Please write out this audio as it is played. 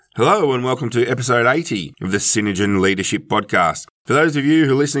Hello and welcome to episode 80 of the Synergen Leadership Podcast. For those of you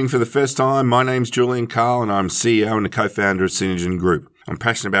who are listening for the first time, my name's Julian Carl and I'm CEO and the co-founder of Synergen Group. I'm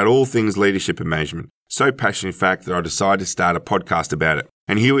passionate about all things leadership and management. So passionate, in fact, that I decided to start a podcast about it.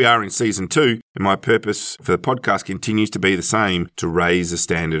 And here we are in season 2, and my purpose for the podcast continues to be the same, to raise the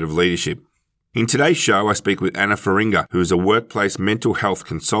standard of leadership. In today's show, I speak with Anna Feringa, who is a workplace mental health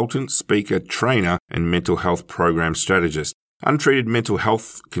consultant, speaker, trainer, and mental health program strategist. Untreated mental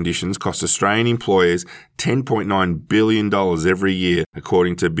health conditions cost Australian employers $10.9 billion every year,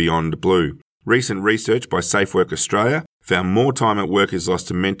 according to Beyond Blue. Recent research by SafeWork Australia found more time at work is lost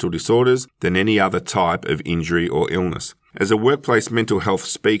to mental disorders than any other type of injury or illness. As a workplace mental health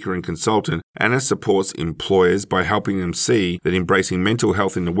speaker and consultant, Anna supports employers by helping them see that embracing mental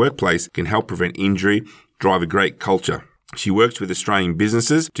health in the workplace can help prevent injury, drive a great culture. She works with Australian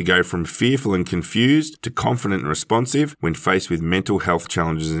businesses to go from fearful and confused to confident and responsive when faced with mental health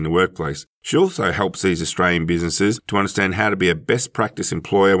challenges in the workplace. She also helps these Australian businesses to understand how to be a best practice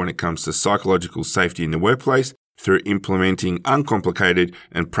employer when it comes to psychological safety in the workplace through implementing uncomplicated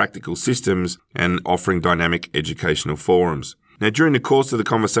and practical systems and offering dynamic educational forums. Now, during the course of the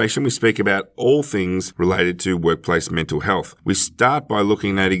conversation, we speak about all things related to workplace mental health. We start by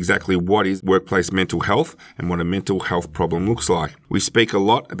looking at exactly what is workplace mental health and what a mental health problem looks like. We speak a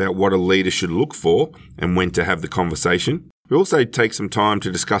lot about what a leader should look for and when to have the conversation. We also take some time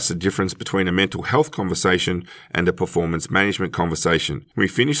to discuss the difference between a mental health conversation and a performance management conversation. We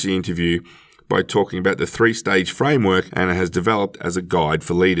finish the interview by talking about the 3-stage framework Anna has developed as a guide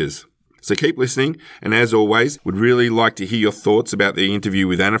for leaders. So keep listening, and as always, would really like to hear your thoughts about the interview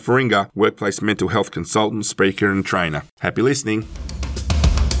with Anna Feringa, workplace mental health consultant, speaker and trainer. Happy listening.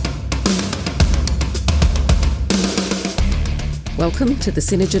 Welcome to the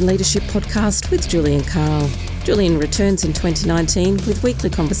Synergen Leadership Podcast with Julian Carl. Julian returns in 2019 with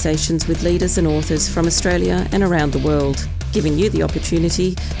weekly conversations with leaders and authors from Australia and around the world, giving you the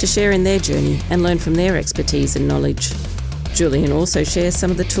opportunity to share in their journey and learn from their expertise and knowledge. Julian also shares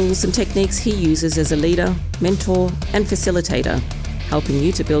some of the tools and techniques he uses as a leader, mentor and facilitator, helping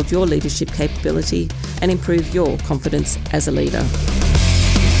you to build your leadership capability and improve your confidence as a leader.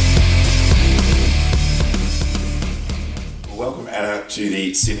 Welcome, Anna, to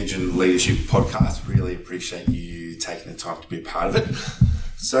the Synergen Leadership Podcast. Really appreciate you taking the time to be a part of it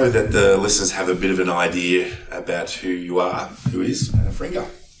so that the listeners have a bit of an idea about who you are, who is Anna Feringa.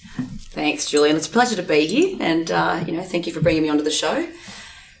 Thanks, Julian. It's a pleasure to be here, and thank you for bringing me onto the show.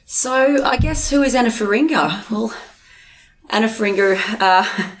 So, I guess who is Anna Feringa? Well, Anna Feringa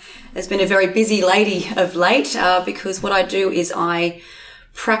has been a very busy lady of late because what I do is I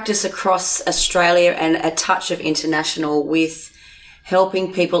practice across Australia and a touch of international with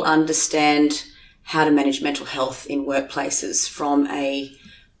helping people understand how to manage mental health in workplaces from a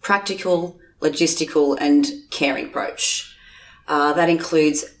practical, logistical, and caring approach. That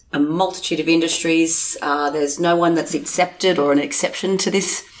includes a multitude of industries. There's no one that's accepted or an exception to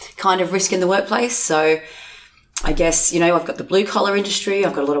this kind of risk in the workplace. So I guess, I've got the blue collar industry.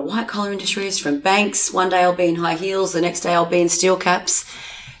 I've got a lot of white collar industries from banks. One day I'll be in high heels. The next day I'll be in steel caps,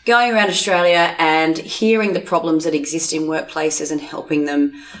 going around Australia and hearing the problems that exist in workplaces and helping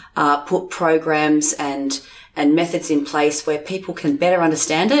them put programs and methods in place where people can better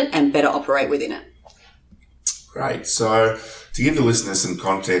understand it and better operate within it. Great. So to give the listeners some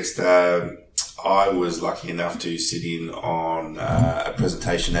context, I was lucky enough to sit in on a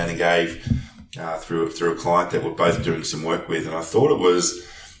presentation Anna gave through a client that we're both doing some work with, and I thought it was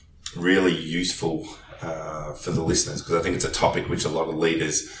really useful for the listeners because I think it's a topic which a lot of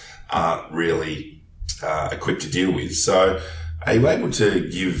leaders aren't really equipped to deal with. So are you able to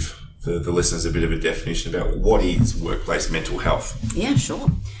give the listeners a bit of a definition about what is workplace mental health? Yeah, sure.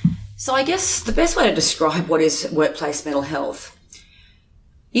 So I guess the best way to describe what is workplace mental health,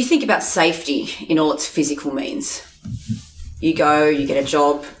 you think about safety in all its physical means. You go, you get a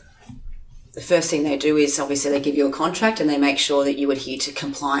job. The first thing they do is obviously they give you a contract and they make sure that you adhere to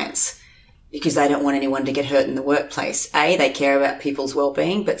compliance because they don't want anyone to get hurt in the workplace. A, they care about people's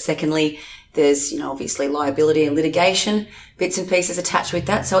well-being, but secondly, there's, obviously liability and litigation, bits and pieces attached with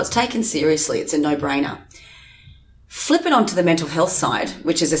that. So it's taken seriously. It's a no-brainer. Flip it onto the mental health side,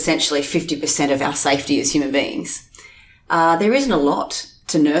 which is essentially 50% of our safety as human beings. There isn't a lot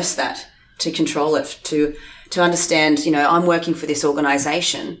to nurse that, to control it, to understand, I'm working for this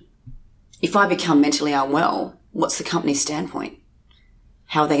organisation. If I become mentally unwell, what's the company's standpoint?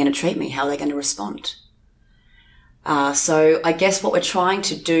 How are they going to treat me? How are they going to respond? So I guess what we're trying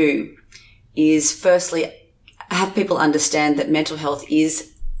to do is firstly have people understand that mental health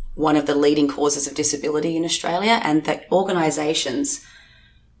is one of the leading causes of disability in Australia and that organisations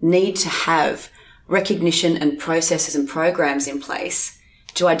need to have recognition and processes and programs in place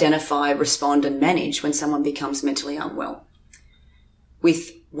to identify, respond and manage when someone becomes mentally unwell.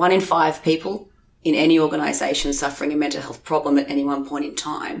 With 1 in 5 people in any organisation suffering a mental health problem at any one point in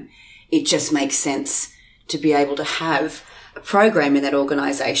time, it just makes sense to be able to have a program in that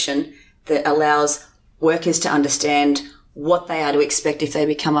organisation that allows workers to understand what they are to expect if they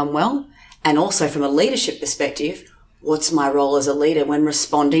become unwell, and also from a leadership perspective, what's my role as a leader when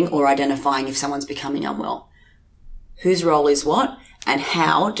responding or identifying if someone's becoming unwell? Whose role is what, and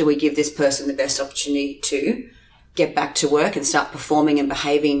how do we give this person the best opportunity to get back to work and start performing and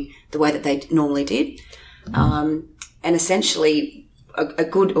behaving the way that they normally did? And essentially, a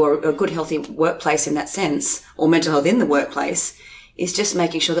good healthy workplace in that sense, or mental health in the workplace, is just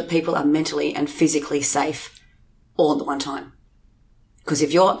making sure that people are mentally and physically safe all at the one time. Because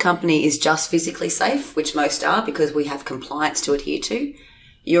if your company is just physically safe, which most are because we have compliance to adhere to,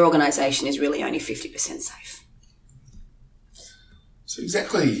 your organisation is really only 50% safe. So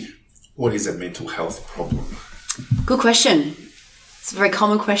exactly what is a mental health problem? Good question. It's a very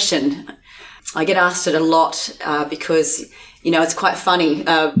common question. I get asked it a lot because, it's quite funny.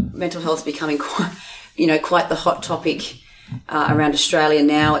 Mental health is becoming quite the hot topic around Australia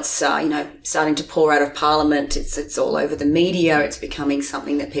now. It's, starting to pour out of Parliament. It's all over the media. It's becoming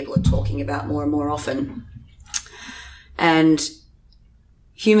something that people are talking about more and more often. And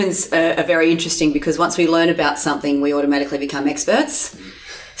humans are very interesting because once we learn about something, we automatically become experts.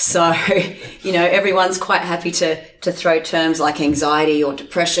 So, everyone's quite happy to throw terms like anxiety or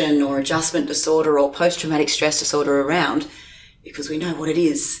depression or adjustment disorder or post-traumatic stress disorder around because we know what it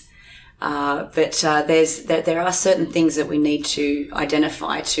is. But there are certain things that we need to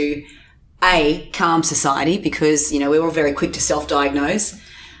identify to, calm society because, we're all very quick to self-diagnose,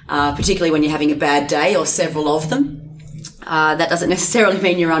 particularly when you're having a bad day or several of them. That doesn't necessarily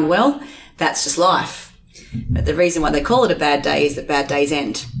mean you're unwell. That's just life. But the reason why they call it a bad day is that bad days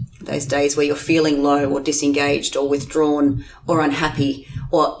end. Those days where you're feeling low or disengaged or withdrawn or unhappy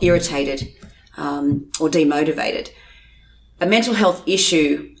or irritated or demotivated. A mental health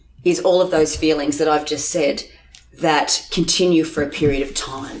issue is all of those feelings that I've just said that continue for a period of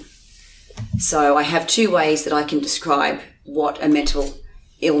time. So I have 2 ways that I can describe what a mental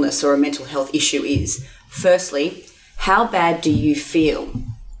illness or a mental health issue is. Firstly, how bad do you feel?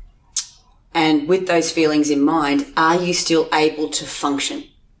 And with those feelings in mind, are you still able to function?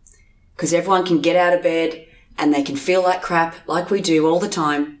 Because everyone can get out of bed and they can feel like crap, like we do all the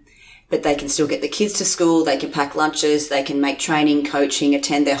time, but they can still get the kids to school, they can pack lunches, they can make training, coaching,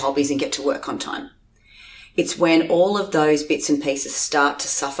 attend their hobbies and get to work on time. It's when all of those bits and pieces start to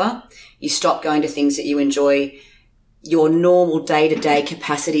suffer, you stop going to things that you enjoy, your normal day-to-day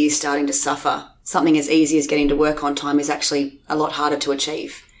capacity is starting to suffer. Something as easy as getting to work on time is actually a lot harder to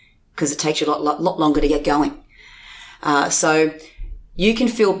achieve because it takes you a lot longer to get going. So you can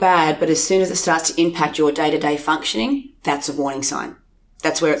feel bad, but as soon as it starts to impact your day-to-day functioning, that's a warning sign.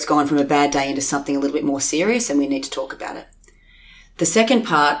 That's where it's gone from a bad day into something a little bit more serious and we need to talk about it. The second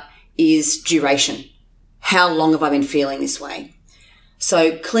part is duration. How long have I been feeling this way?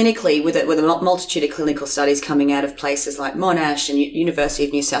 So clinically, with a multitude of clinical studies coming out of places like Monash and University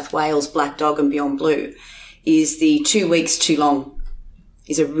of New South Wales, Black Dog and Beyond Blue, is the 2 weeks too long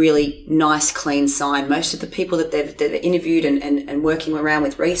is a really nice, clean sign. Most of the people that they've interviewed and working around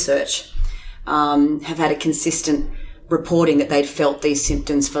with research have had a consistent reporting that they'd felt these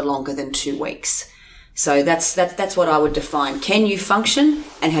symptoms for longer than 2 weeks. So that's what I would define. Can you function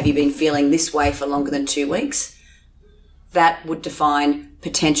and have you been feeling this way for longer than 2 weeks? That would define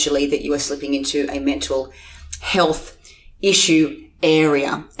potentially that you are slipping into a mental health issue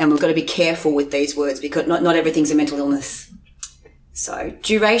area. And we've got to be careful with these words because not everything's a mental illness. So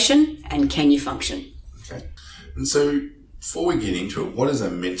duration and can you function? Okay. And so before we get into it, what does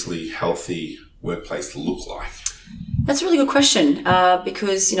a mentally healthy workplace look like? That's a really good question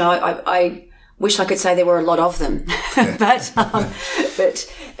because, I wish I could say there were a lot of them, but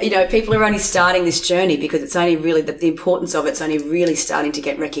people are only starting this journey because it's only really the importance of it's only really starting to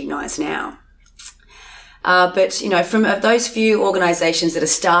get recognised now. But from those few organisations that are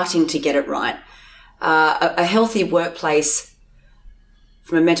starting to get it right, a healthy workplace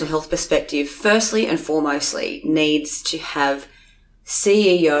from a mental health perspective, firstly and foremostly, needs to have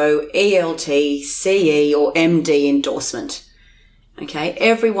CEO, ELT, CE or MD endorsement. Okay,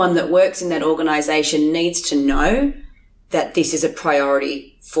 everyone that works in that organisation needs to know that this is a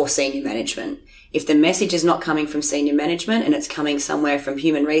priority for senior management. If the message is not coming from senior management and it's coming somewhere from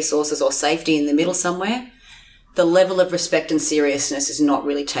human resources or safety in the middle somewhere, the level of respect and seriousness is not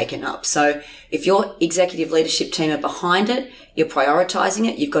really taken up. So if your executive leadership team are behind it, you're prioritising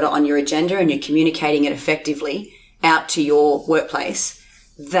it, you've got it on your agenda and you're communicating it effectively out to your workplace,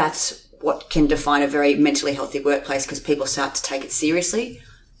 that's what can define a very mentally healthy workplace, because people start to take it seriously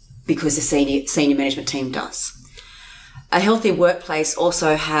because the senior management team does. A healthy workplace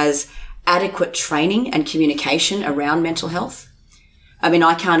also has adequate training and communication around mental health. I mean,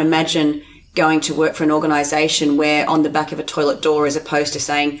 I can't imagine going to work for an organisation where on the back of a toilet door, as opposed to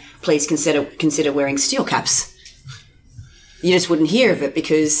saying, please consider wearing steel caps. You just wouldn't hear of it,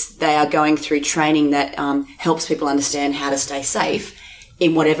 because they are going through training that helps people understand how to stay safe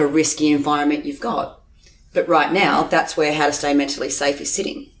in whatever risky environment you've got. But right now, that's where how to stay mentally safe is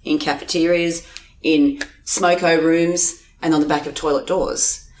sitting, in cafeterias, in smoko rooms, and on the back of toilet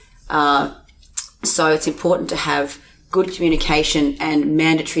doors. So it's important to have good communication and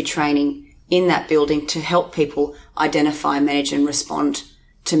mandatory training in that building to help people identify, manage and respond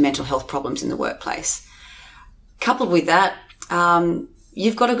to mental health problems in the workplace. Coupled with that,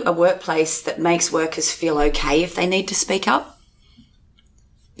 you've got a workplace that makes workers feel okay if they need to speak up.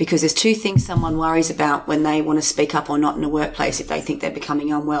 Because there's two things someone worries about when they want to speak up or not in a workplace if they think they're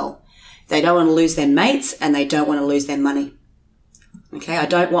becoming unwell. They don't want to lose their mates and they don't want to lose their money. Okay, I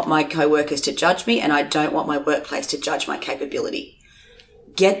don't want my co-workers to judge me and I don't want my workplace to judge my capability.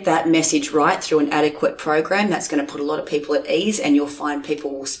 Get that message right through an adequate program. That's going to put a lot of people at ease, and you'll find people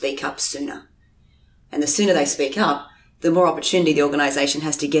will speak up sooner. And the sooner they speak up, the more opportunity the organisation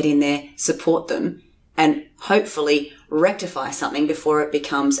has to get in there, support them, and hopefully rectify something before it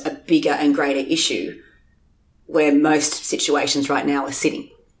becomes a bigger and greater issue where most situations right now are sitting,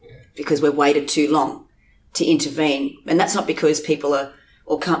 because we've waited too long to intervene. And that's not because people are,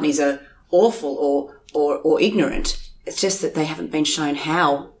 or companies are awful or ignorant. It's just that they haven't been shown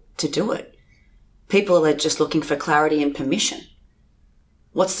how to do it. People are just looking for clarity and permission.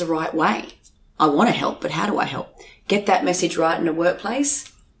 What's the right way? I want to help, but how do I help? Get that message right in a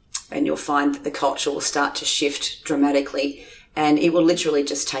workplace and you'll find that the culture will start to shift dramatically and it will literally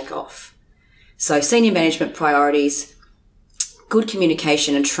just take off. So senior management priorities, good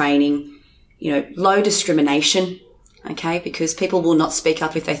communication and training, low discrimination, okay, because people will not speak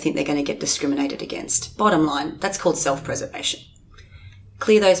up if they think they're going to get discriminated against. Bottom line, that's called self-preservation.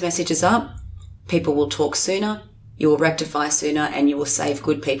 Clear those messages up, people will talk sooner, you will rectify sooner, and you will save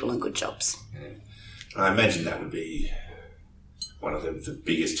good people and good jobs. Yeah. I imagine that would be one of the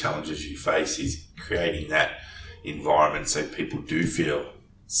biggest challenges you face, is creating that environment so people do feel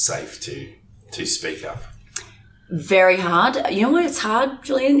safe to speak up. Very hard. You know what it's hard,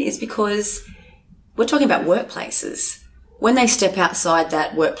 Julian, is because we're talking about workplaces. When they step outside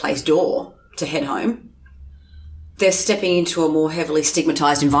that workplace door to head home, they're stepping into a more heavily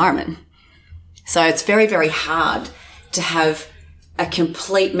stigmatised environment. So it's very, very hard to have a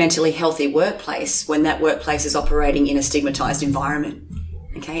complete mentally healthy workplace when that workplace is operating in a stigmatised environment.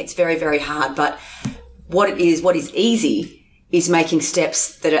 Okay, it's very, very hard. But what is easy is making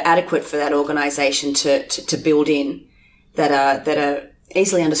steps that are adequate for that organisation to build in, that are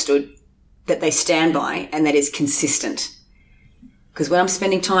easily understood, that they stand by, and that is consistent. Because when I'm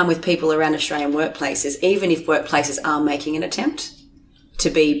spending time with people around Australian workplaces, even if workplaces are making an attempt to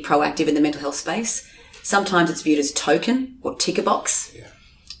be proactive in the mental health space, sometimes it's viewed as token or ticker box. Yeah.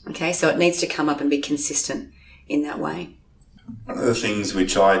 Okay, so it needs to come up and be consistent in that way. One of the things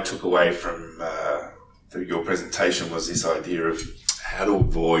which I took away from your presentation was this idea of how to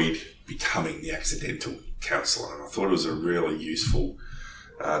avoid becoming the accidental counsellor. And I thought it was a really useful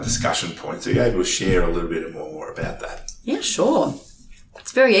discussion point. So you're able to share a little bit more about that? Yeah, sure.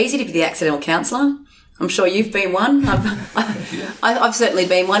 It's very easy to be the accidental counsellor. I'm sure you've been one. I've certainly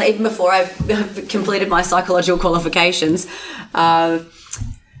been one, even before I've completed my psychological qualifications.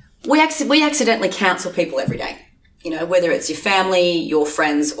 We accidentally counsel people every day, whether it's your family, your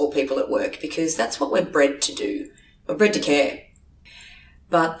friends, or people at work, because that's what we're bred to do. We're bred to care.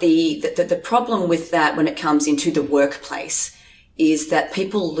 But the problem with that when it comes into the workplace is that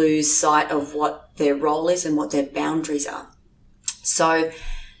people lose sight of what their role is and what their boundaries are. So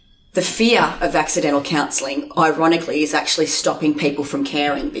the fear of accidental counselling, ironically, is actually stopping people from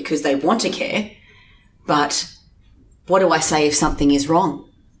caring because they want to care. But what do I say if something is wrong?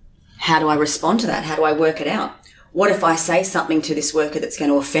 How do I respond to that? How do I work it out? What if I say something to this worker that's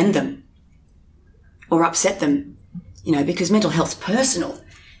going to offend them or upset them? Because mental health's personal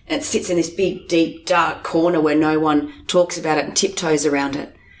and it sits in this big, deep, dark corner where no one talks about it and tiptoes around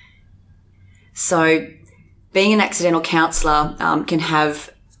it. So being an accidental counsellor can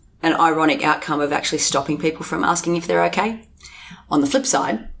have an ironic outcome of actually stopping people from asking if they're okay. On the flip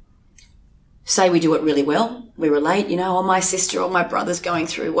side, say we do it really well. We relate, my sister or my brother's going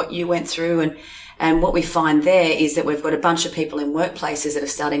through what you went through. And what we find there is that we've got a bunch of people in workplaces that are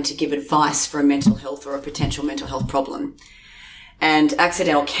starting to give advice for a mental health or a potential mental health problem. And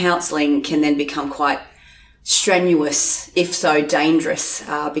accidental counselling can then become quite strenuous, if so dangerous,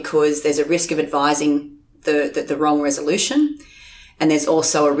 because there's a risk of advising the wrong resolution. And there's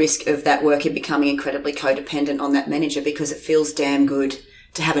also a risk of that worker becoming incredibly codependent on that manager because it feels damn good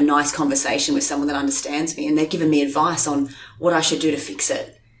to have a nice conversation with someone that understands me and they've given me advice on what I should do to fix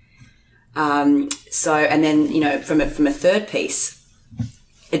it. And then, from a third piece,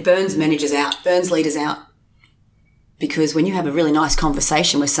 it burns managers out, burns leaders out. Because when you have a really nice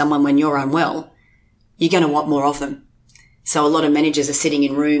conversation with someone when you're unwell, you're going to want more of them. So a lot of managers are sitting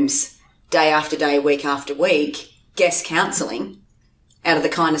in rooms day after day, week after week, guest counselling out of the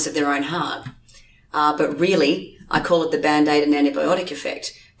kindness of their own heart. But really, I call it the Band-Aid and antibiotic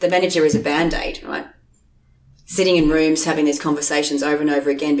effect. The manager is a Band-Aid, right? Sitting in rooms, having these conversations over and over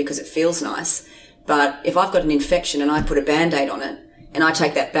again because it feels nice. But if I've got an infection and I put a Band-Aid on it and I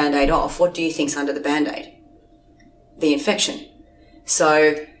take that Band-Aid off, what do you think's under the Band-Aid? The infection.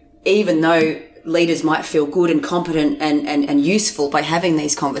 So even though leaders might feel good and competent and useful by having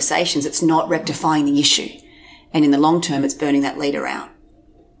these conversations, it's not rectifying the issue. And in the long term, it's burning that leader out.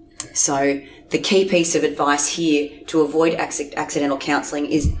 So the key piece of advice here to avoid accidental counselling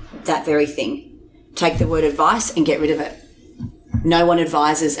is that very thing. Take the word advice and get rid of it. No one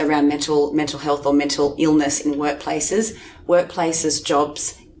advises around mental health or mental illness in workplaces. Workplaces'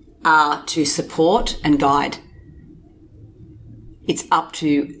 jobs are to support and guide. It's up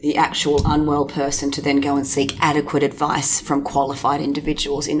to the actual unwell person to then go and seek adequate advice from qualified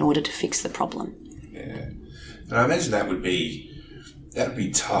individuals in order to fix the problem. Yeah. And I imagine that would be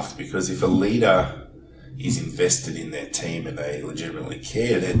tough because if a leader is invested in their team and they legitimately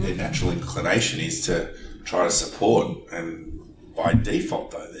care, their natural inclination is to try to support, and by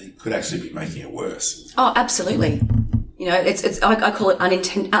default though they could actually be making it worse. Oh, absolutely. I call it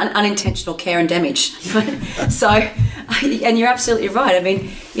unintentional care and damage. So, and you're absolutely right. I mean,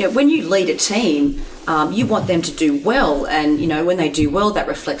 when you lead a team, you want them to do well, and when they do well, that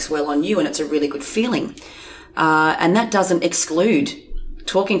reflects well on you, and it's a really good feeling. And that doesn't exclude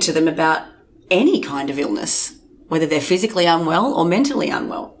talking to them about any kind of illness, whether they're physically unwell or mentally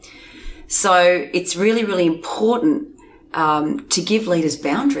unwell. So it's really, really important to give leaders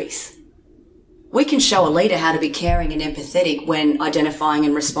boundaries. We can show a leader how to be caring and empathetic when identifying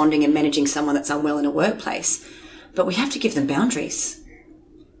and responding and managing someone that's unwell in a workplace, but we have to give them boundaries.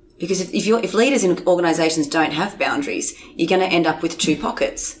 Because if leaders in organisations don't have boundaries, you're going to end up with two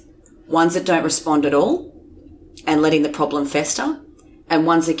pockets. Ones that don't respond at all and letting the problem fester, and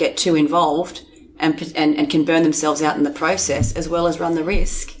ones that get too involved and can burn themselves out in the process, as well as run the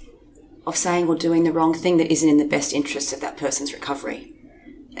risk of saying or doing the wrong thing that isn't in the best interest of that person's recovery.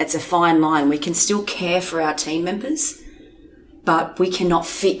 It's a fine line. We can still care for our team members, but we cannot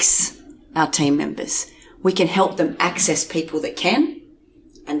fix our team members. We can help them access people that can,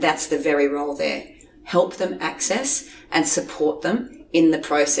 and that's the very role there. Help them access and support them in the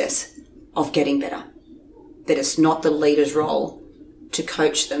process of getting better. That it's not the leader's role to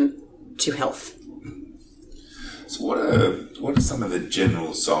coach them to health. So what are some of the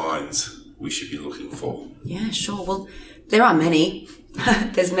general signs we should be looking for? Yeah, sure. Well, there are many.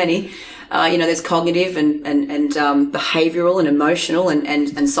 There's many. There's cognitive and behavioural and emotional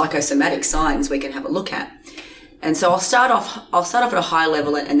and psychosomatic signs we can have a look at. And so I'll start off at a high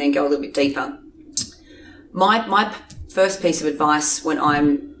level and then go a little bit deeper. My first piece of advice when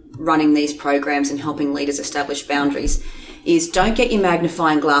I'm running these programs and helping leaders establish boundaries is don't get your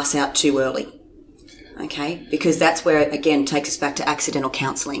magnifying glass out too early. Okay? Because that's where it, again, takes us back to accidental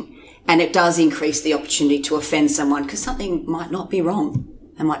counselling. And it does increase the opportunity to offend someone because something might not be wrong.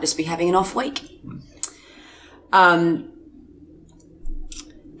 They might just be having an off week. The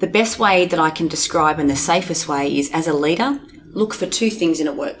best way that I can describe and the safest way is, as a leader, look for two things in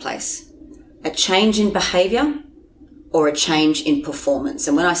a workplace. A change in behaviour or a change in performance.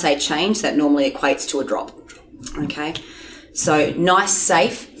 And when I say change, that normally equates to a drop. Okay? So nice,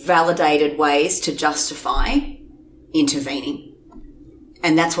 safe, validated ways to justify intervening.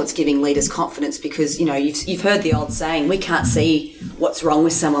 And that's what's giving leaders confidence because, you've heard the old saying, we can't see what's wrong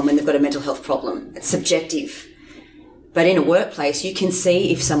with someone when they've got a mental health problem. It's subjective. But in a workplace, you can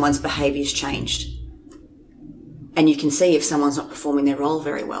see if someone's behaviour's changed. And you can see if someone's not performing their role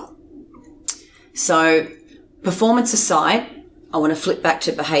very well. So performance aside, I want to flip back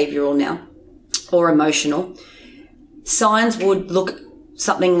to behavioural now, or emotional. Signs would look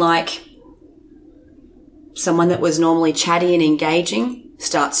something like someone that was normally chatty and engaging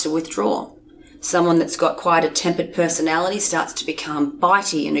starts to withdraw. Someone that's got quite a tempered personality starts to become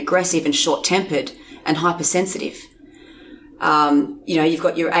bitey and aggressive and short-tempered and hypersensitive. You've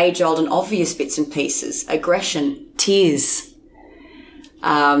got your age-old and obvious bits and pieces, aggression, tears,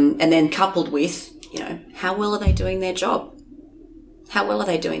 and then coupled with, how well are they doing their job? How well are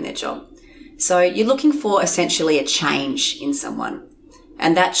they doing their job? So you're looking for essentially a change in someone,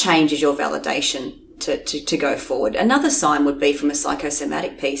 and that change is your validation to go forward. Another sign would be from a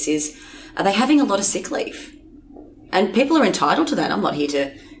psychosomatic piece is, are they having a lot of sick leave? And people are entitled to that. I'm not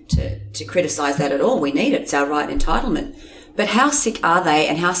here to criticise that at all. We need it. It's our right and entitlement. But how sick are they,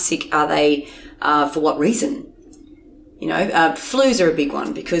 and how sick are they for what reason? Flus are a big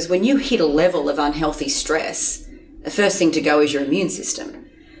one, because when you hit a level of unhealthy stress, the first thing to go is your immune system.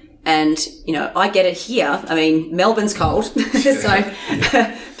 And, I get it here. I mean, Melbourne's cold. So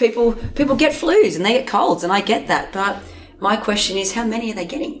people get flus and they get colds, and I get that. But my question is, how many are they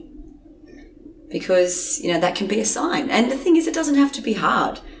getting? Because, that can be a sign. And the thing is, it doesn't have to be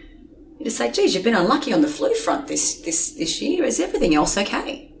hard. You just say, geez, you've been unlucky on the flu front this year. Is everything else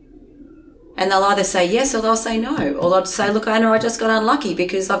okay? And they'll either say yes or they'll say no. Or they'll say, look, Anna, I just got unlucky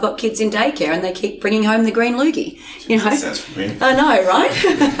because I've got kids in daycare and they keep bringing home the green loogie. That sounds familiar. I know, right?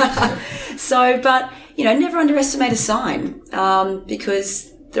 So, but, never underestimate a sign because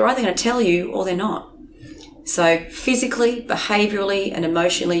they're either going to tell you or they're not. So physically, behaviourally and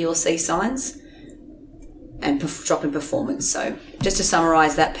emotionally, you'll see signs and drop in performance. So just to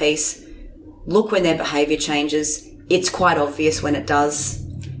summarise that piece, look when their behaviour changes. It's quite obvious when it does.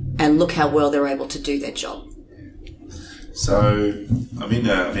 And look how well they're able to do their job. So I'm in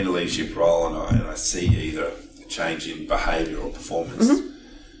a leadership role, and I see either a change in behaviour or performance.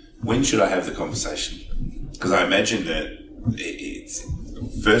 Mm-hmm. When should I have the conversation? Because I imagine that it's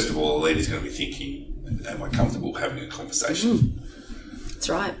first of all, a leader's going to be thinking, am I comfortable having a conversation? Mm-hmm. That's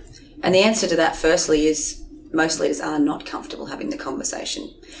right. And the answer to that, firstly, is most leaders are not comfortable having the conversation.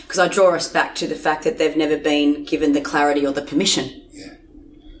 Because I draw us back to the fact that they've never been given the clarity or the permission.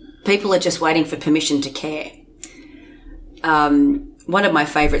 People are just waiting for permission to care. One of my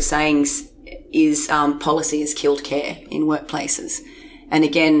favourite sayings is policy has killed care in workplaces. And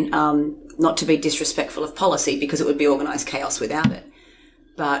again, not to be disrespectful of policy because it would be organised chaos without it.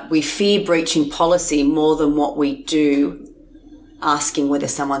 But we fear breaching policy more than what we do asking whether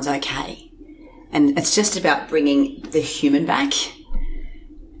someone's okay. And it's just about bringing the human back.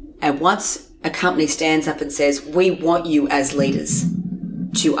 And once a company stands up and says, we want you as leaders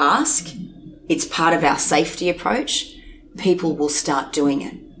to ask, it's part of our safety approach, people will start doing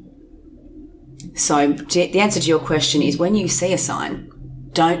it. So the answer to your question is, when you see a sign,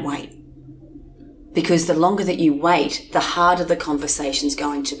 don't wait. Because the longer that you wait, the harder the conversation's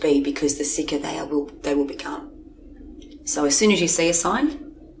going to be, because the sicker they will become. So as soon as you see a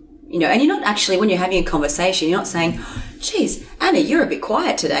sign, and you're not actually, when you're having a conversation, you're not saying, geez, Anna, you're a bit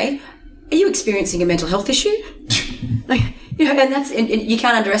quiet today. Are you experiencing a mental health issue? And you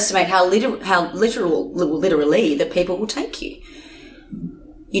can't underestimate how literally the people will take you.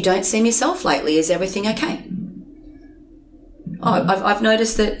 You don't seem yourself lately. Is everything okay? Oh, I've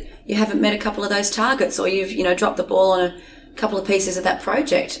noticed that you haven't met a couple of those targets, or you've dropped the ball on a couple of pieces of that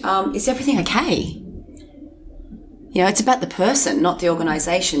project. Is everything okay? It's about the person, not the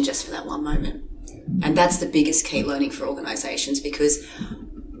organisation, just for that one moment. And that's the biggest key learning for organisations, because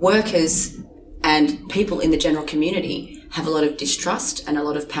workers and people in the general community have a lot of distrust and a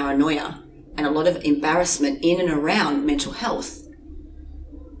lot of paranoia and a lot of embarrassment in and around mental health.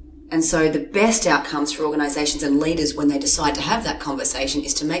 And so the best outcomes for organisations and leaders when they decide to have that conversation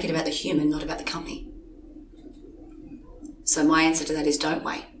is to make it about the human, not about the company. So my answer to that is, don't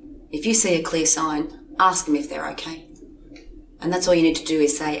wait. If you see a clear sign, ask them if they're okay. And that's all you need to do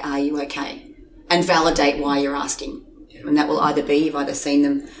is say, are you okay? And validate why you're asking. And that will either be, you've either seen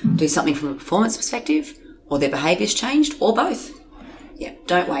them do something from a performance perspective, or their behaviour's changed, or both. Yeah,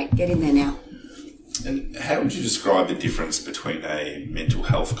 don't wait. Get in there now. And how would you describe the difference between a mental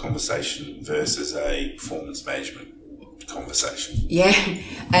health conversation versus a performance management conversation? Yeah,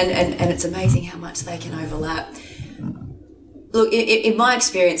 and it's amazing how much they can overlap. Look, in my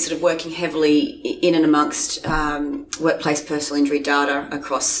experience, sort of working heavily in and amongst workplace personal injury data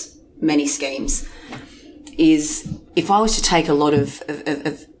across many schemes, is if I was to take a lot of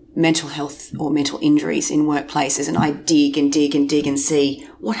mental health or mental injuries in workplaces and I dig and see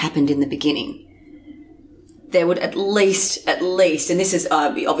what happened in the beginning, there would at least, and this is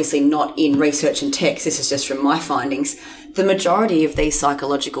obviously not in research and text, this is just from my findings, the majority of these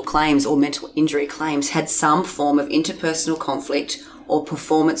psychological claims or mental injury claims had some form of interpersonal conflict or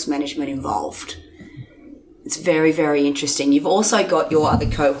performance management involved. It's very, very interesting. You've also got your other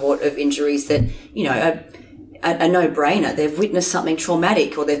cohort of injuries that, you know, are a no-brainer. They've witnessed something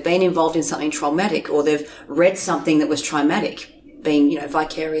traumatic, or they've been involved in something traumatic, or they've read something that was traumatic, being, you know,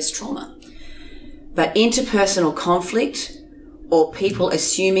 vicarious trauma. But interpersonal conflict, or people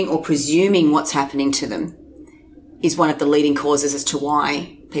assuming or presuming what's happening to them, is one of the leading causes as to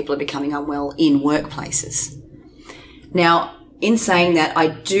why people are becoming unwell in workplaces. Now, in saying that, I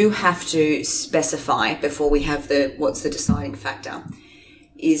do have to specify before we have what's the deciding factor,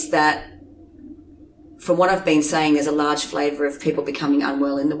 is that from what I've been saying, there's a large flavour of people becoming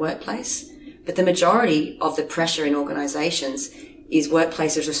unwell in the workplace, but the majority of the pressure in organisations is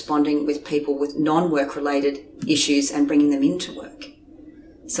workplaces responding with people with non-work related issues and bringing them into work.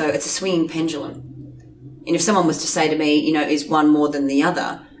 So it's a swinging pendulum. And if someone was to say to me, you know, is one more than the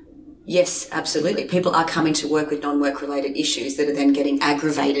other? Yes, absolutely. People are coming to work with non-work related issues that are then getting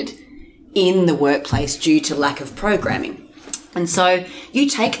aggravated in the workplace due to lack of programming. And so you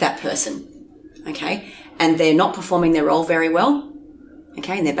take that person, okay, and they're not performing their role very well,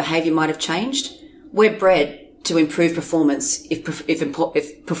 okay, and their behaviour might have changed. We're bred to improve performance if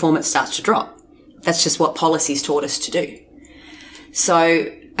performance starts to drop. That's just what policy's taught us to do.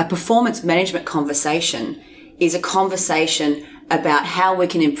 So a performance management conversation is a conversation about how we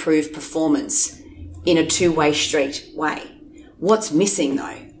can improve performance in a two-way street way. What's missing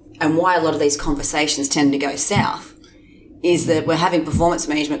though, and why a lot of these conversations tend to go south, is that we're having performance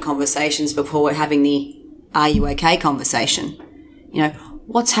management conversations before we're having the "Are you okay?" conversation. You know,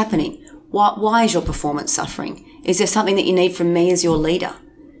 what's happening? Why is your performance suffering? Is there something that you need from me as your leader?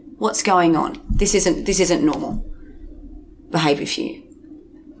 What's going on? This isn't normal behaviour for you.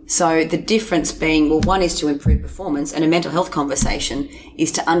 So the difference being, well, one is to improve performance, and a mental health conversation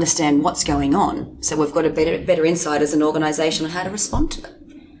is to understand what's going on. So we've got a better insight as an organisation on how to respond to them.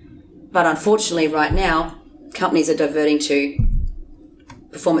 But unfortunately right now, companies are diverting to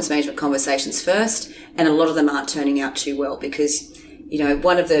performance management conversations first, and a lot of them aren't turning out too well because, you know,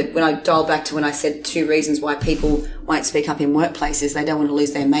 when I dial back to when I said 2 reasons why people won't speak up in workplaces, they don't want to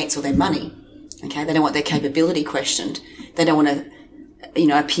lose their mates or their money. Okay. They don't want their capability questioned. They don't want to, you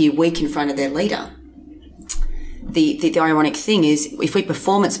know, appear weak in front of their leader. The ironic thing is, if we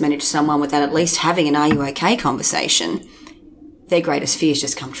performance manage someone without at least having an "Are you okay?" conversation, their greatest fears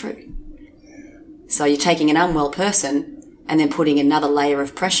just come true. So you're taking an unwell person and then putting another layer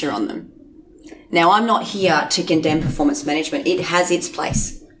of pressure on them. Now, I'm not here to condemn performance management. It has its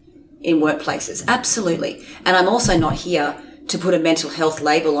place in workplaces, absolutely. And I'm also not here to put a mental health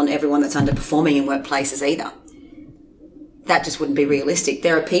label on everyone that's underperforming in workplaces either. That just wouldn't be realistic.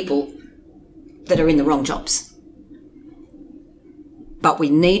 There are people that are in the wrong jobs. But we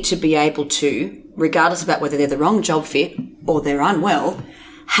need to be able to, regardless about whether they're the wrong job fit or they're unwell,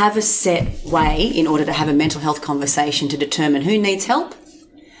 have a set way in order to have a mental health conversation to determine who needs help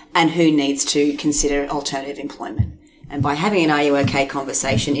and who needs to consider alternative employment. And by having an "Are you okay?"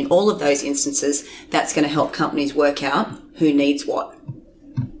 conversation in all of those instances, that's going to help companies work out who needs what.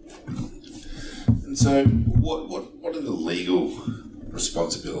 And so what are the legal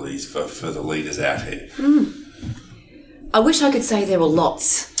responsibilities for the leaders out here? I wish I could say there were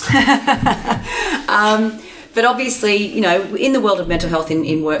lots. But obviously, you know, in the world of mental health in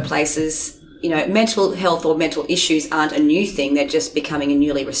workplaces, you know, mental health or mental issues aren't a new thing. They're just becoming a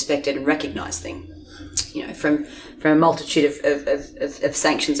newly respected and recognised thing, you know, from a multitude of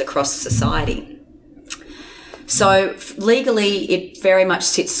sanctions across society. So legally, it very much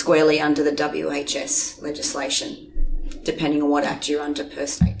sits squarely under the WHS legislation, depending on what act you're under per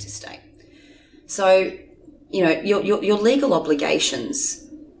state to state. So, you know, your legal obligations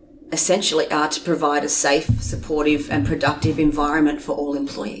essentially are to provide a safe, supportive and productive environment for all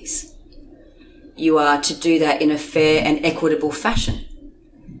employees. You are to do that in a fair and equitable fashion.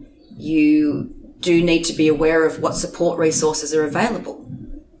 You do need to be aware of what support resources are available.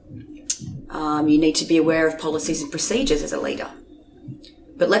 You need to be aware of policies and procedures as a leader.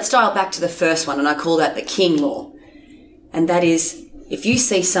 But let's dial back to the first one, and I call that the King Law. And that is, if you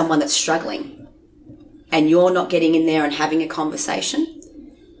see someone that's struggling and you're not getting in there and having a conversation,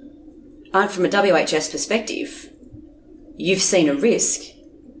 and from a WHS perspective, you've seen a risk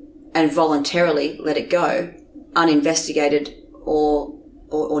and voluntarily let it go, uninvestigated or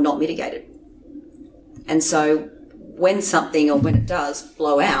not mitigated. And so when it does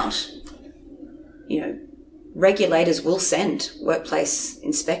blow out, you know, regulators will send workplace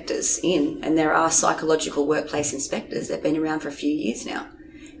inspectors in, and there are psychological workplace inspectors that have been around for a few years now.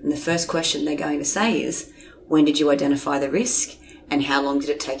 And the first question they're going to say is, when did you identify the risk and how long did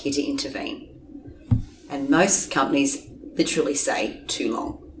it take you to intervene? And most companies literally say too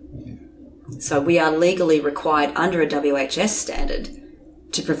long. So we are legally required under a WHS standard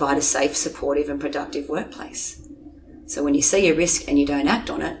to provide a safe, supportive and productive workplace. So when you see a risk and you don't act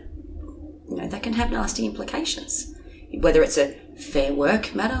on it, that can have nasty implications. Whether it's a fair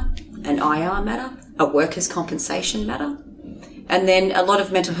work matter, an IR matter, a workers' compensation matter. And then a lot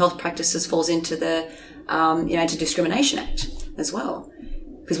of mental health practices falls into the, into Discrimination Act as well.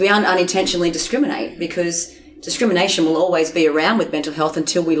 Because we unintentionally discriminate, because discrimination will always be around with mental health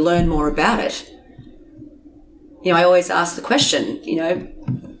until we learn more about it. I always ask the question,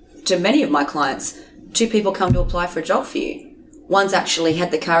 to many of my clients, 2 people come to apply for a job for you. One's actually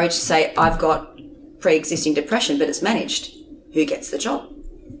had the courage to say, I've got pre-existing depression, but it's managed. Who gets the job?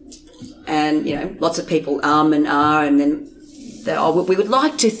 And, lots of people and are, and then we would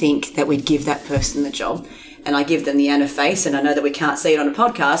like to think that we'd give that person the job. And I give them the Anna face, and I know that we can't see it on a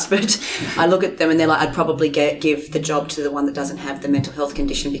podcast, but I look at them and they're like, I'd probably give the job to the one that doesn't have the mental health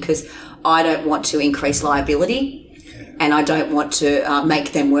condition, because I don't want to increase liability and I don't want to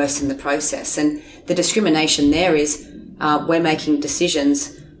make them worse in the process. And the discrimination there is we're making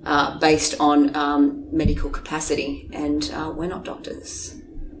decisions based on medical capacity, and we're not doctors.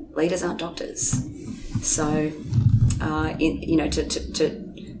 Leaders aren't doctors. So,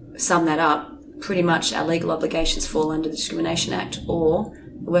 to sum that up, pretty much our legal obligations fall under the Discrimination Act or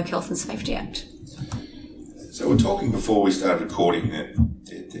the Work Health and Safety Act. So we're talking before we started recording that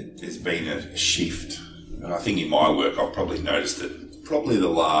there's been a shift. And I think in my work I've probably noticed it probably the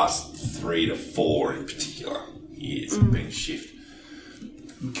last 3 to 4 in particular years have been a shift.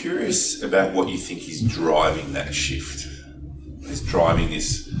 I'm curious about what you think is driving that shift. Is driving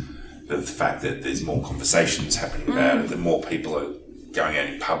the fact that there's more conversations happening about it, that more people are going out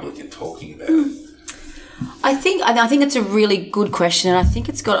in public and talking about it? I think that's a really good question, and I think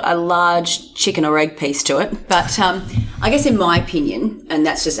it's got a large chicken or egg piece to it. But I guess in my opinion, and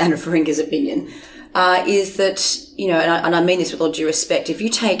that's just Anna Feringa's opinion, is that, and I mean this with all due respect, if you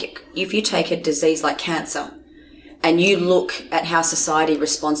take a disease like cancer and you look at how society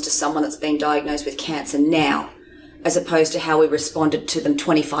responds to someone that's been diagnosed with cancer now, as opposed to how we responded to them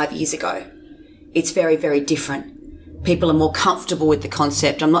 25 years ago, it's very, very different. People are more comfortable with the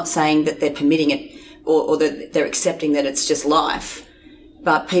concept. I'm not saying that they're permitting it or that they're accepting that it's just life,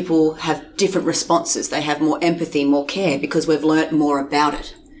 but people have different responses. They have more empathy, more care, because we've learnt more about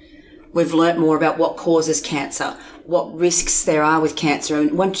it. We've learnt more about what causes cancer, what risks there are with cancer,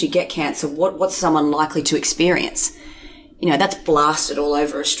 and once you get cancer, what's someone likely to experience? That's blasted all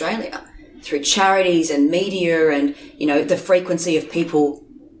over Australia through charities and media and, the frequency of people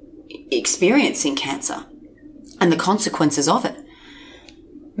experiencing cancer and the consequences of it.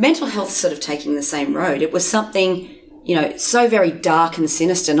 Mental health sort of taking the same road. It was something, so very dark and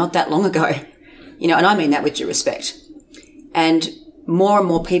sinister not that long ago, and I mean that with due respect. And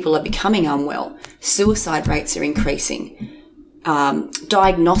more people are becoming unwell. Suicide rates are increasing.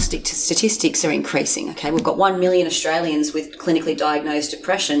 Diagnostic statistics are increasing. Okay, we've got 1 million Australians with clinically diagnosed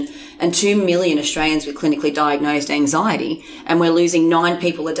depression and 2 million Australians with clinically diagnosed anxiety, and we're losing 9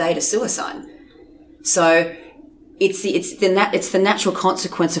 people a day to suicide. So it's the natural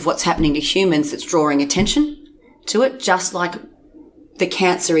consequence of what's happening to humans that's drawing attention to it, just like the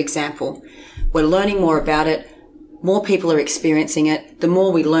cancer example. We're learning more about it. More people are experiencing it. The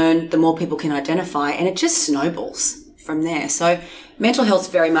more we learn, the more people can identify, and it just snowballs from there. So mental health's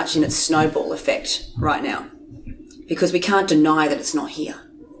very much in its snowball effect right now, because we can't deny that it's not here.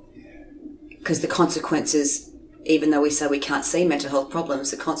 Because the consequences, even though we say we can't see mental health problems,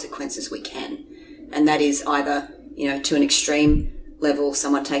 the consequences we can. And that is either, to an extreme level,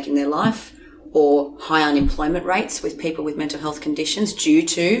 someone taking their life, or high unemployment rates with people with mental health conditions due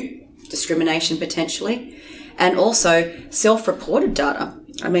to discrimination potentially. And also self-reported data.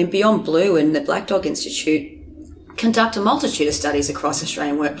 I mean, Beyond Blue and the Black Dog Institute conduct a multitude of studies across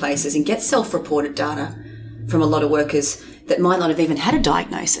Australian workplaces and get self-reported data from a lot of workers that might not have even had a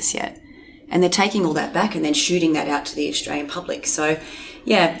diagnosis yet. And they're taking all that back and then shooting that out to the Australian public. So,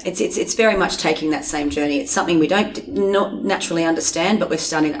 yeah, it's very much taking that same journey. It's something we don't not naturally understand, but we're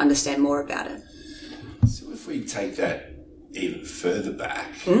starting to understand more about it. So if we take that even further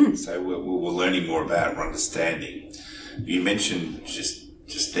back, so we're learning more about it, we're understanding. You mentioned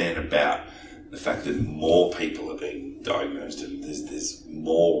just then about the fact that more people are being diagnosed and there's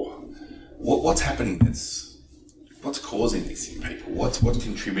more. What's happening? What's causing this in people? What's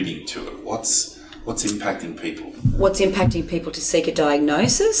contributing to it? What's impacting people? What's impacting people to seek a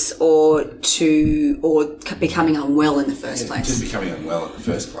diagnosis or becoming unwell in the first place? Just becoming unwell in the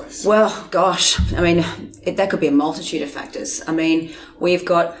first place. Well, gosh, I mean, that could be a multitude of factors. I mean, we've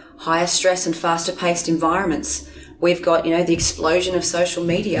got higher stress and faster paced environments. We've got, the explosion of social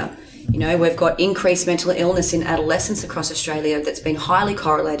media. You know, we've got increased mental illness in adolescents across Australia that's been highly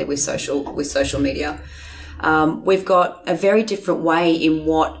correlated with social media. We've got a very different way in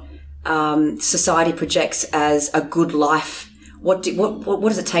what society projects as a good life. What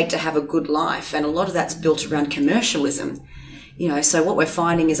does it take to have a good life? And a lot of that's built around commercialism. You know, so what we're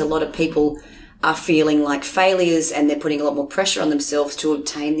finding is a lot of people are feeling like failures, and they're putting a lot more pressure on themselves to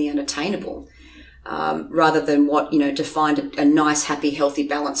obtain the unattainable, rather than what, you know, defined a nice, happy, healthy,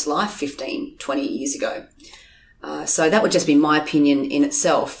 balanced life 15, 20 years ago. So that would just be my opinion in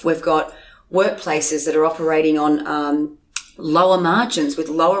itself. We've got workplaces that are operating on lower margins with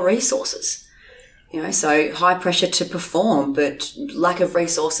lower resources. You know, so high pressure to perform, but lack of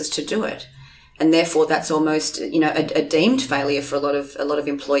resources to do it. And therefore that's almost, you know, a deemed failure for a lot of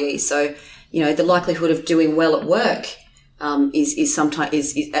employees. So, you know, the likelihood of doing well at work is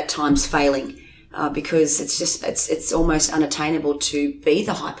at times failing, because it's almost unattainable to be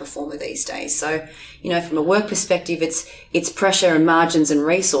the high performer these days. So, you know, from a work perspective, it's pressure and margins and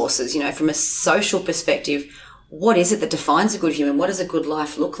resources. You know, from a social perspective, what is it that defines a good human? What does a good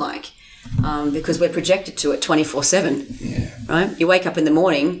life look like? Because we're projected to it 24/7, right? You wake up in the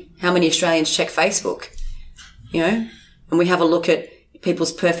morning, how many Australians check Facebook? You know, and we have a look at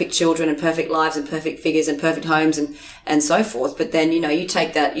people's perfect children and perfect lives and perfect figures and perfect homes and so forth. But then, you know, you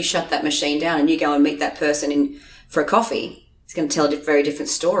take that, you shut that machine down and you go and meet that person for a coffee. It's going to tell a very different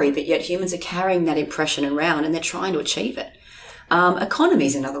story, but yet humans are carrying that impression around and they're trying to achieve it. Economy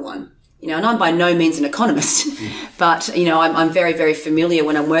is another one. You know, and I'm by no means an economist, but, you know, I'm very, very familiar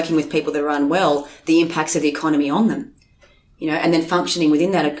when I'm working with people that are unwell, the impacts of the economy on them, you know, and then functioning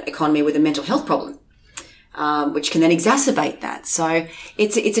within that economy with a mental health problem, which can then exacerbate that. So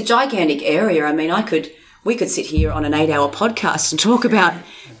it's a gigantic area. I mean, we could sit here on an 8-hour podcast and talk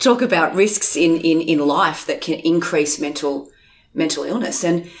about risks in life that can increase mental illness.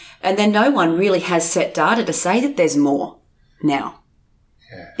 And then no one really has set data to say that there's more now.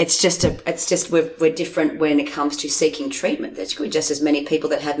 Yeah. It's just we're different when it comes to seeking treatment. There's just as many people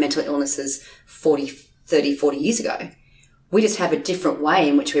that had mental illnesses 40 years ago. We just have a different way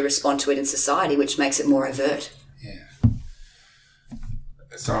in which we respond to it in society, which makes it more overt. Yeah.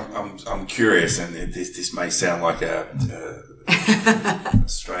 So I'm curious, and this may sound like a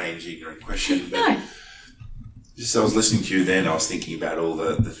strange, ignorant question, but no. Just I was listening to you then, I was thinking about all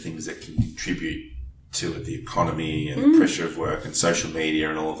the things that can contribute to it, the economy and the pressure of work and social media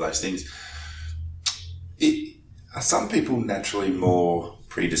and all of those things. Are some people naturally more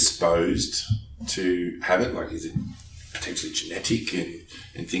predisposed to have it? Like, is it potentially genetic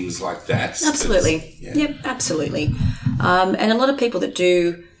and things like that? Absolutely. Yep, absolutely. And a lot of people that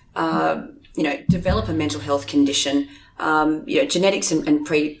do, you know, develop a mental health condition, you know, genetics and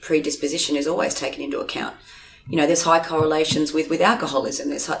predisposition is always taken into account. You know, there's high correlations with alcoholism.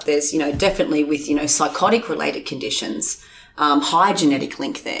 There's, you know, definitely with, you know, psychotic related conditions, high genetic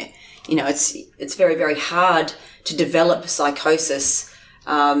link there. You know, it's very, very hard to develop psychosis,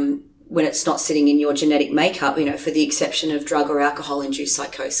 when it's not sitting in your genetic makeup, you know, for the exception of drug or alcohol induced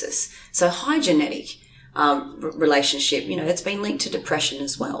psychosis. So high genetic, relationship, you know, it's been linked to depression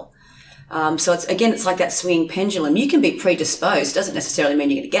as well. So it's like that swinging pendulum. You can be predisposed, doesn't necessarily mean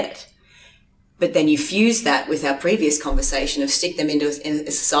you're going to get it. But then you fuse that with our previous conversation of stick them into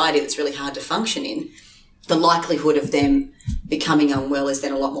a society that's really hard to function in. The likelihood of them becoming unwell is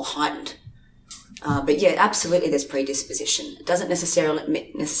then a lot more heightened. But yeah, absolutely there's predisposition. It doesn't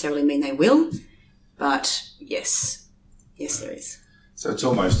necessarily mean they will, but yes, there is. So it's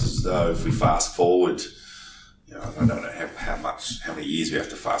almost as though if we fast forward, you know, I don't know how many years we have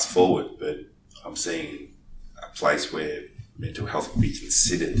to fast forward, but I'm seeing a place where mental health can be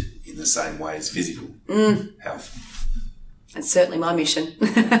considered in the same way as physical health. That's certainly my mission.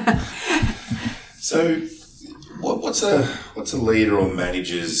 So, what's a leader or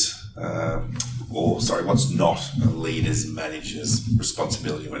manager's, what's not a leader's manager's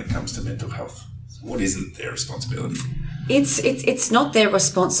responsibility when it comes to mental health? What isn't their responsibility? It's not their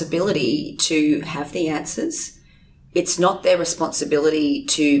responsibility to have the answers. It's not their responsibility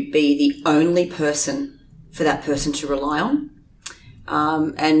to be the only person for that person to rely on.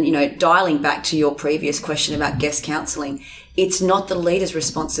 And, you know, dialing back to your previous question about guest counselling, it's not the leader's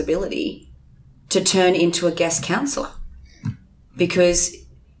responsibility to turn into a guest counsellor. Because,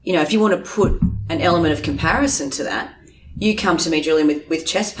 you know, if you want to put an element of comparison to that, you come to me, Julian, with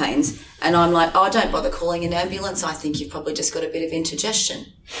chest pains, and I'm like, oh, don't bother calling an ambulance. I think you've probably just got a bit of indigestion.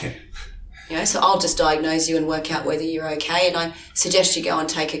 You know, so I'll just diagnose you and work out whether you're okay. And I suggest you go and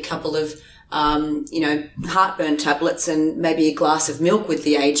take a couple of heartburn tablets and maybe a glass of milk with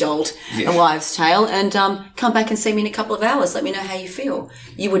the age-old A Wives' Tale, and come back and see me in a couple of hours. Let me know how you feel.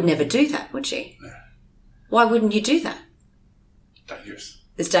 You would never do that, would you? No. Why wouldn't you do that? Dangerous.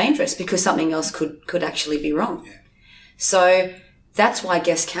 It's dangerous because something else could actually be wrong. Yeah. So that's why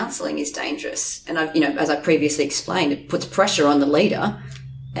guest counselling is dangerous. And as I previously explained, it puts pressure on the leader,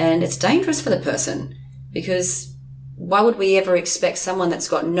 and it's dangerous for the person, because why would we ever expect someone that's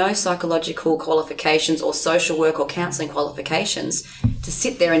got no psychological qualifications or social work or counselling qualifications to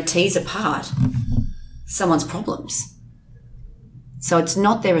sit there and tease apart someone's problems? So it's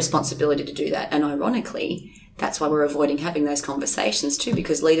not their responsibility to do that. And ironically, that's why we're avoiding having those conversations too,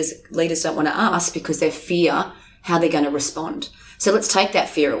 because leaders don't want to ask because they fear how they're going to respond. So let's take that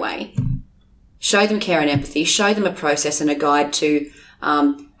fear away. Show them care and empathy. Show them a process and a guide to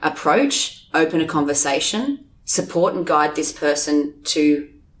approach, open a conversation, support and guide this person to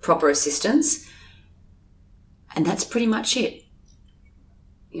proper assistance. And that's pretty much it.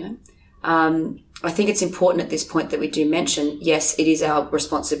 I think it's important at this point that we do mention, yes, it is our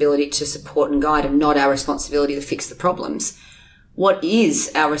responsibility to support and guide and not our responsibility to fix the problems. What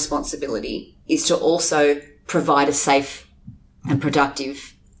is our responsibility is to also provide a safe and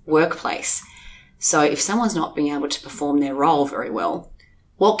productive workplace. So if someone's not being able to perform their role very well,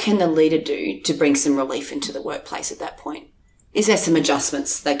 what can the leader do to bring some relief into the workplace at that point? Is there some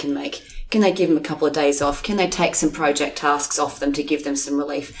adjustments they can make? Can they give them a couple of days off? Can they take some project tasks off them to give them some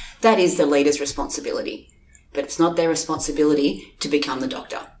relief? That is the leader's responsibility. But it's not their responsibility to become the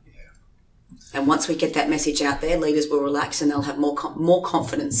doctor. Yeah. And once we get that message out there, leaders will relax and they'll have more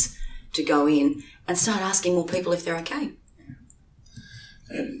confidence to go in and start asking more people if they're okay.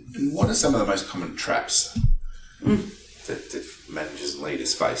 Yeah. And what are some of the most common traps that managers and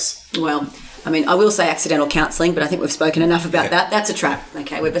leaders face? Well, I will say accidental counselling, but I think we've spoken enough about that. That's a trap.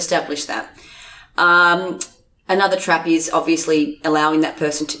 Okay, we've established that. Another trap is obviously allowing that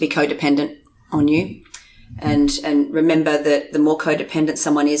person to be codependent on you. And remember that the more codependent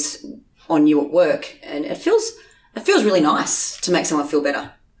someone is on you at work, and it feels really nice to make someone feel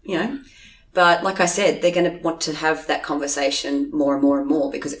better, But like I said, they're going to want to have that conversation more and more and more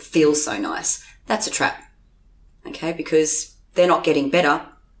because it feels so nice. That's a trap. Okay, because they're not getting better,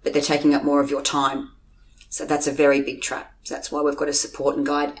 but they're taking up more of your time. So that's a very big trap. So that's why we've got to support and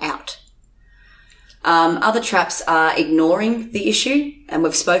guide out. Other traps are ignoring the issue, and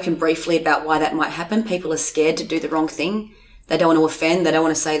we've spoken briefly about why that might happen. People are scared to do the wrong thing. They don't want to offend. They don't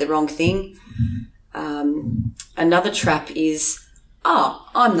want to say the wrong thing. Another trap is,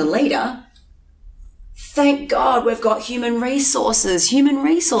 I'm the leader. Thank God we've got human resources. Human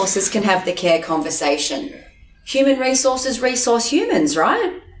resources can have the care conversation. Human resources resource humans,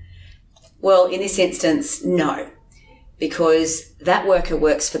 right? Well, in this instance, no, because that worker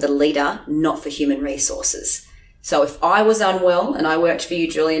works for the leader, not for human resources. So if I was unwell and I worked for you,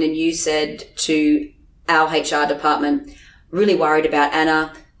 Julian, and you said to our HR department, really worried about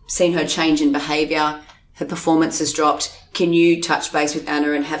Anna, seen her change in behaviour, her performance has dropped, can you touch base with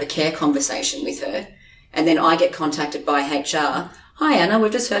Anna and have a care conversation with her? And then I get contacted by HR. Hi, Anna,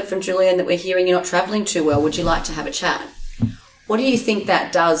 we've just heard from Julian that we're hearing you're not travelling too well. Would you like to have a chat? What do you think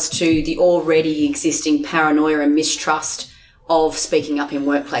that does to the already existing paranoia and mistrust of speaking up in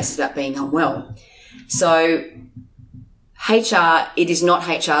workplaces about being unwell? So HR, it is not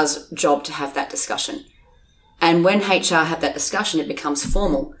HR's job to have that discussion. And when HR have that discussion, it becomes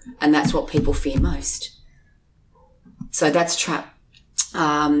formal, and that's what people fear most. So that's a trap.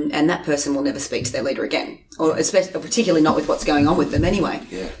 And that person will never speak to their leader again, or particularly not with what's going on with them anyway.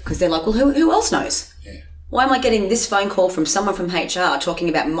 Yeah. Because they're like, well, who else knows? Yeah. Why am I getting this phone call from someone from HR talking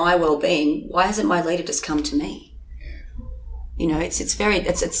about my well-being? Why hasn't my leader just come to me? Yeah.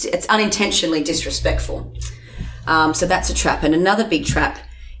 It's unintentionally disrespectful. So that's a trap. And another big trap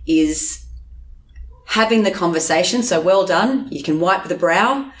is having the conversation. So well done. You can wipe the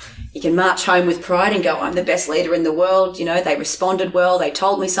brow. You can march home with pride and go, I'm the best leader in the world. They responded well. They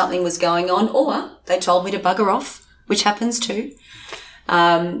told me something was going on, or they told me to bugger off, which happens too.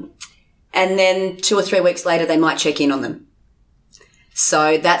 And then 2 or 3 weeks later, they might check in on them.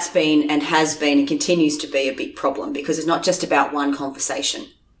 So that's been and has been and continues to be a big problem, because it's not just about one conversation.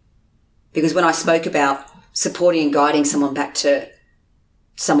 Because when I spoke about supporting and guiding someone back to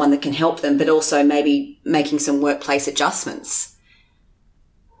someone that can help them, but also maybe making some workplace adjustments,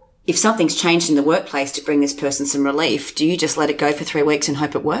 if something's changed in the workplace to bring this person some relief, do you just let it go for 3 weeks and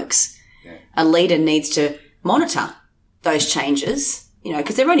hope it works? Yeah. A leader needs to monitor those changes,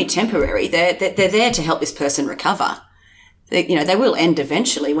 because they're only temporary. They're there to help this person recover. They will end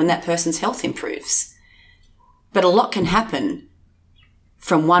eventually when that person's health improves. But a lot can happen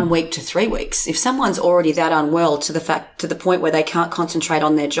from 1 week to 3 weeks. If someone's already that unwell to the point where they can't concentrate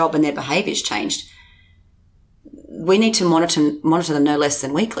on their job and their behaviour's changed, we need to monitor them no less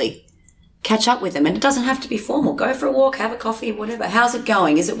than weekly. Catch up with them, and it doesn't have to be formal. Go for a walk, have a coffee, whatever. How's it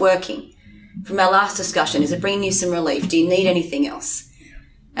going? Is it working? From our last discussion, is it bringing you some relief? Do you need anything else?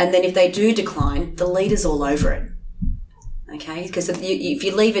 And then if they do decline, the leader's all over it. Okay? Because if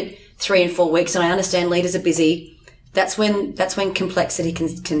you leave it 3 and 4 weeks, and I understand leaders are busy, that's when complexity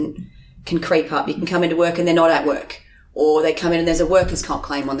can creep up. You can come into work and they're not at work. Or they come in and there's a workers' comp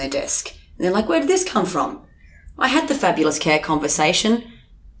claim on their desk. And they're like, where did this come from? I had the fabulous care conversation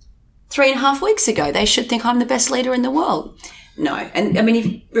 3.5 weeks ago. They should think I'm the best leader in the world. No. And I mean, if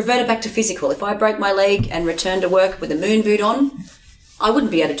you revert it back to physical, if I broke my leg and returned to work with a moon boot on, I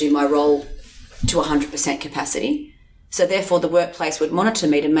wouldn't be able to do my role to 100% capacity. So therefore the workplace would monitor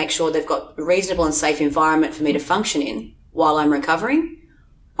me to make sure they've got a reasonable and safe environment for me to function in while I'm recovering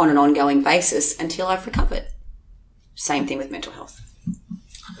on an ongoing basis until I've recovered. Same thing with mental health.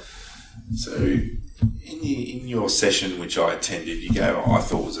 So in your session, which I attended, you gave, I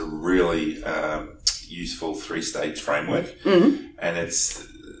thought was a really useful 3-stage framework. Mm-hmm. And it's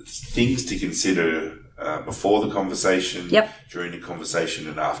things to consider before the conversation, yep, during the conversation,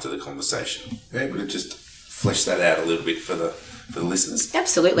 and after the conversation. Able to just flesh that out a little bit for the listeners.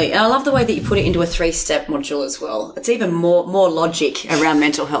 Absolutely. And I love the way that you put it into a 3-step module as well. It's even more logic around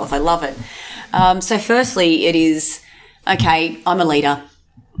mental health. I love it. So firstly, it is, okay, I'm a leader.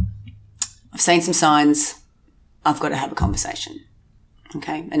 I've seen some signs. I've got to have a conversation.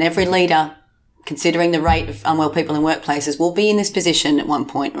 Okay. And every leader, considering the rate of unwell people in workplaces, will be in this position at one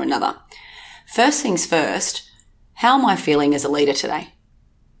point or another. First things first, how am I feeling as a leader today?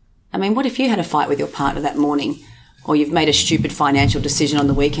 I mean, what if you had a fight with your partner that morning, or you've made a stupid financial decision on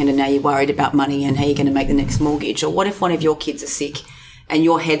the weekend and now you're worried about money and how you're going to make the next mortgage? Or what if one of your kids are sick and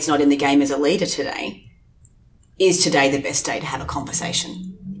your head's not in the game as a leader today? Is today the best day to have a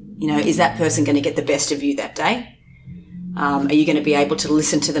conversation? You know, is that person going to get the best of you that day? Are you going to be able to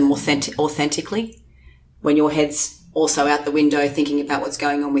listen to them authentically when your head's also out the window thinking about what's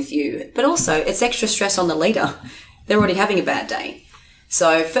going on with you? But also, it's extra stress on the leader. They're already having a bad day.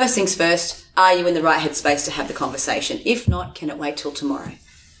 So first things first, are you in the right headspace to have the conversation? If not, can it wait till tomorrow?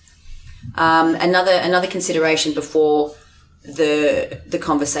 Another consideration before the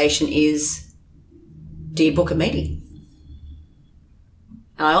conversation is, do you book a meeting?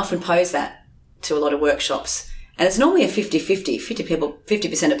 And I often pose that to a lot of workshops. And it's normally a 50-50.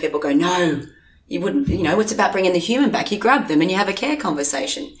 50% of people go, no, you wouldn't. You know, it's about bringing the human back. You grab them and you have a care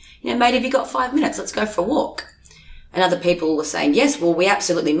conversation. You know, mate, have you got 5 minutes? Let's go for a walk. And other people are saying, yes, well, we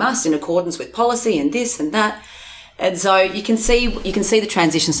absolutely must in accordance with policy and this and that. And so you can see the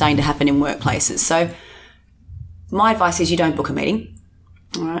transition starting to happen in workplaces. So my advice is you don't book a meeting.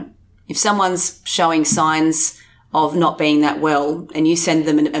 All right. If someone's showing signs of not being that well and you send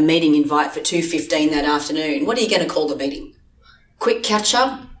them a meeting invite for 2:15 that afternoon, what are you going to call the meeting? Quick catch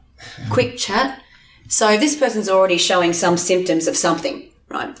up? Quick chat? So this person's already showing some symptoms of something,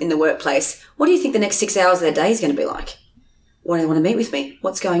 right, in the workplace. What do you think the next 6 hours of their day is going to be like? Why do they want to meet with me?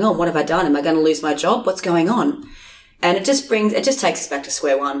 What's going on? What have I done? Am I going to lose my job? What's going on? And it just takes us back to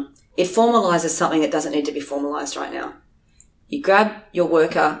square one. It formalizes something that doesn't need to be formalized right now. You grab your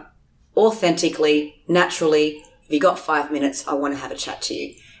worker authentically, naturally. If you got 5 minutes, I want to have a chat to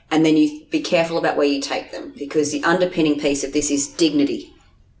you. And then you be careful about where you take them, because the underpinning piece of this is dignity.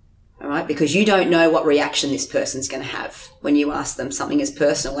 All right? Because you don't know what reaction this person's going to have when you ask them something as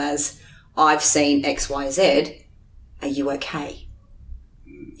personal as, I've seen X, Y, Z. Are you okay?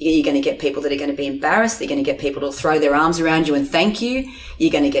 You're going to get people that are going to be embarrassed. They're going to get people to throw their arms around you and thank you.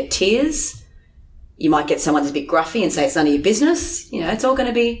 You're going to get tears. You might get someone that's a bit gruffy and say it's none of your business. You know, it's all going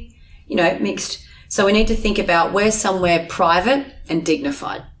to be, you know, mixed. So we need to think about where's somewhere private and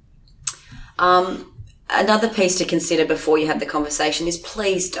dignified. Another piece to consider before you have the conversation is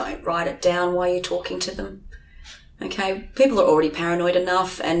please don't write it down while you're talking to them. Okay? People are already paranoid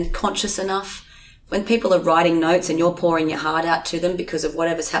enough and conscious enough. When people are writing notes and you're pouring your heart out to them because of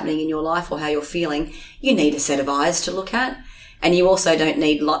whatever's happening in your life or how you're feeling, you need a set of eyes to look at. And you also don't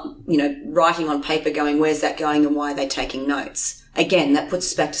need, you know, writing on paper going, where's that going and why are they taking notes? Again, that puts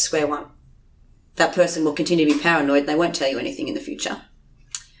us back to square one. That person will continue to be paranoid and they won't tell you anything in the future.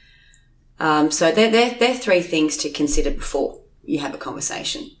 So they're 3 things to consider before you have a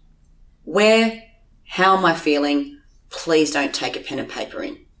conversation. Where, how am I feeling? Please don't take a pen and paper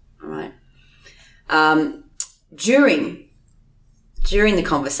in. All right. During the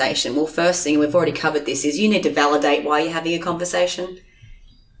conversation, well, first thing, we've already covered this, is you need to validate why you're having a conversation.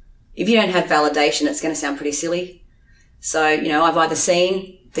 If you don't have validation, it's going to sound pretty silly. So, I've either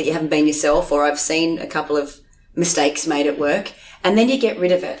seen that you haven't been yourself, or I've seen a couple of mistakes made at work, and then you get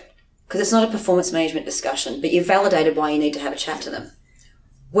rid of it because it's not a performance management discussion, but you've validated why you need to have a chat to them.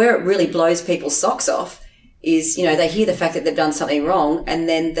 Where it really blows people's socks off is, they hear the fact that they've done something wrong, and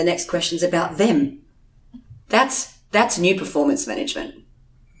then the next question's about them. That's new performance management,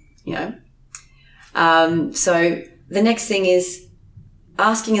 So the next thing is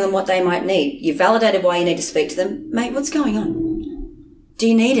asking them what they might need. You've validated why you need to speak to them. Mate, what's going on? Do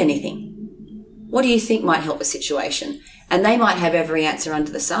you need anything? What do you think might help the situation? And they might have every answer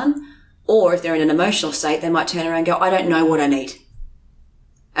under the sun, or if they're in an emotional state, they might turn around and go, I don't know what I need.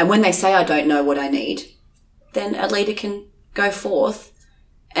 And when they say, I don't know what I need, then a leader can go forth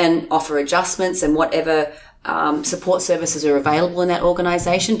and offer adjustments and whatever support services are available in that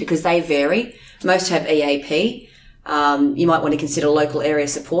organisation, because they vary. Most have EAP. You might want to consider local area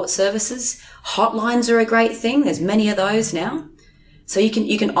support services. Hotlines are a great thing. There's many of those now. So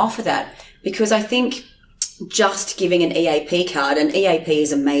you can offer that, because I think just giving an EAP card, and EAP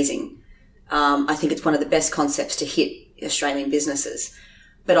is amazing. I think it's one of the best concepts to hit Australian businesses.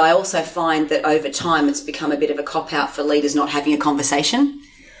 But I also find that over time it's become a bit of a cop-out for leaders not having a conversation.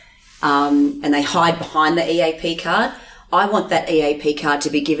 And they hide behind the EAP card. I want that EAP card to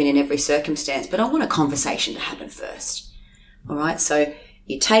be given in every circumstance, but I want a conversation to happen first. All right. So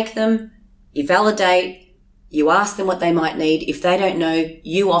you take them, you validate, you ask them what they might need. If they don't know,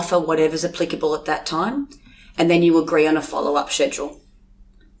 you offer whatever's applicable at that time, and then you agree on a follow-up schedule.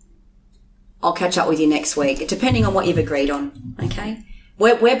 I'll catch up with you next week, depending on what you've agreed on. Okay.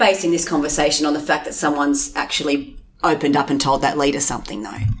 We're basing this conversation on the fact that someone's actually opened up and told that leader something,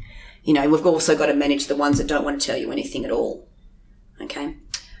 though. We've also got to manage the ones that don't want to tell you anything at all. Okay.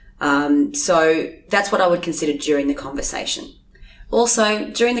 So that's what I would consider during the conversation. Also,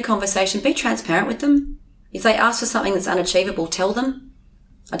 during the conversation, be transparent with them. If they ask for something that's unachievable, tell them.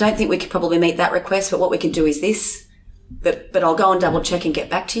 I don't think we could probably meet that request, but what we can do is this. But I'll go and double check and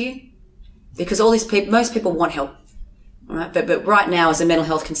get back to you. Because most people want help. All right. But right now, as a mental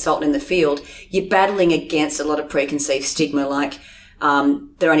health consultant in the field, you're battling against a lot of preconceived stigma, like,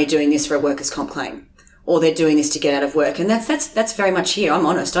 they're only doing this for a workers' comp claim, or they're doing this to get out of work. And that's very much here. I'm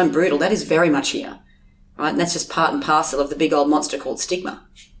honest. I'm brutal. That is very much here. Right. And that's just part and parcel of the big old monster called stigma.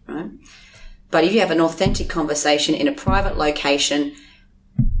 Right. But if you have an authentic conversation in a private location,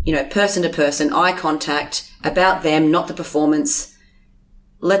 person to person, eye contact, about them, not the performance,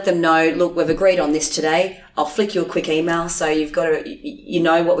 let them know, look, we've agreed on this today. I'll flick you a quick email so you've got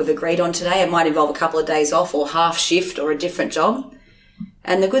to, what we've agreed on today. It might involve a couple of days off or half shift or a different job.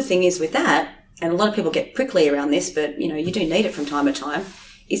 And the good thing is with that, and a lot of people get prickly around this, but, you do need it from time to time,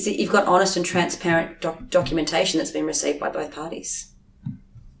 is that you've got honest and transparent documentation that's been received by both parties.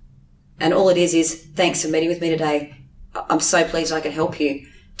 And all it is thanks for meeting with me today. I'm so pleased I could help you.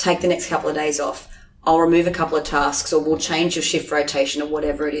 Take the next couple of days off. I'll remove a couple of tasks, or we'll change your shift rotation, or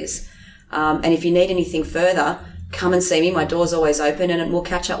whatever it is. And if you need anything further, come and see me. My door's always open, and we'll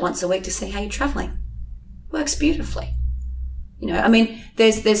catch up once a week to see how you're travelling. Works beautifully.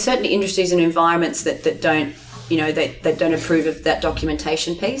 There's certain industries and environments that don't, that don't approve of that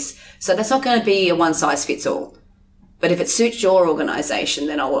documentation piece. So that's not going to be a one size fits all. But if it suits your organisation,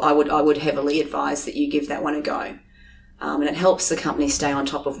 then I would heavily advise that you give that one a go. And it helps the company stay on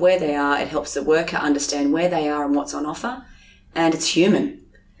top of where they are. It helps the worker understand where they are and what's on offer. And it's human.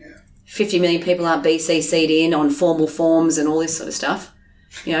 Yeah. 50 million people aren't BCC'd in on formal forms and all this sort of stuff,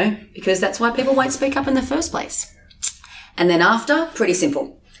 because that's why people won't speak up in the first place. And then after, pretty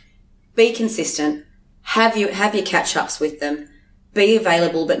simple. Be consistent. Have your catch-ups with them. Be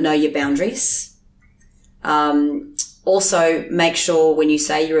available but know your boundaries. Also, make sure when you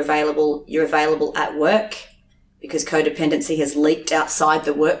say you're available at work, because codependency has leaked outside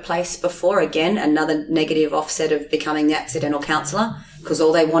the workplace before. Again, another negative offset of becoming the accidental counsellor, because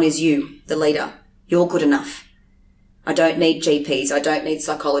all they want is you, the leader. You're good enough. I don't need GPs. I don't need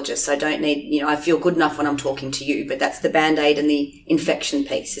psychologists. I don't need, I feel good enough when I'm talking to you, but that's the Band-Aid and the infection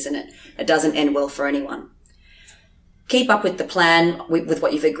piece, isn't it? It doesn't end well for anyone. Keep up with the plan, with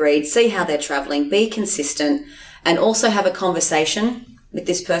what you've agreed. See how they're travelling. Be consistent, and also have a conversation with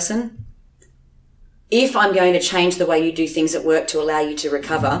this person. If I'm going to change the way you do things at work to allow you to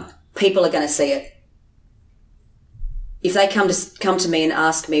recover, people are going to see it. If they come to me and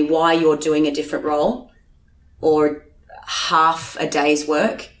ask me why you're doing a different role or half a day's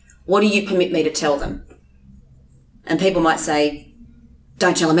work, what do you permit me to tell them? And people might say,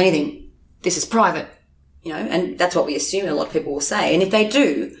 don't tell them anything. This is private, and that's what we assume a lot of people will say. And if they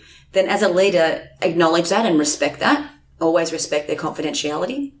do, then as a leader, acknowledge that and respect that. Always respect their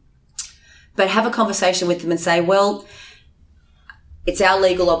confidentiality. But have a conversation with them and say, well, it's our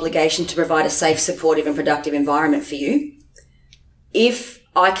legal obligation to provide a safe, supportive and productive environment for you. If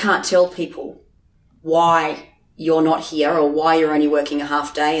I can't tell people why you're not here or why you're only working a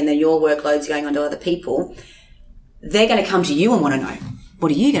half day and then your workload's going on to other people, they're going to come to you and want to know,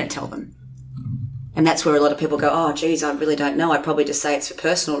 what are you going to tell them? And that's where a lot of people go, oh, geez, I really don't know. I'd probably just say it's for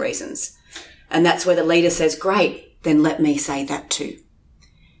personal reasons. And that's where the leader says, great, then let me say that too.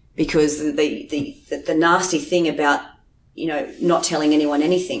 Because the nasty thing about, not telling anyone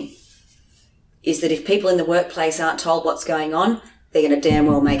anything is that if people in the workplace aren't told what's going on, they're going to damn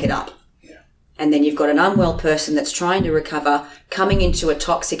well make it up. Yeah. And then you've got an unwell person that's trying to recover, coming into a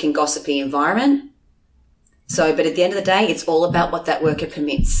toxic and gossipy environment. But at the end of the day, it's all about what that worker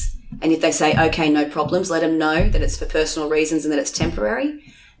permits. And if they say, okay, no problems, let them know that it's for personal reasons and that it's temporary.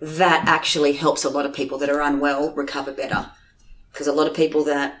 That actually helps a lot of people that are unwell recover better. Because a lot of people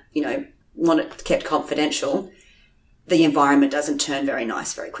that, want it kept confidential, the environment doesn't turn very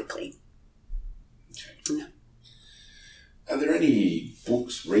nice very quickly. Okay. Yeah. Are there any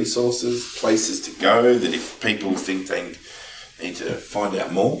books, resources, places to go that if people think they need to find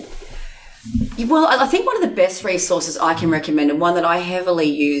out more? Well, I think one of the best resources I can recommend, and one that I heavily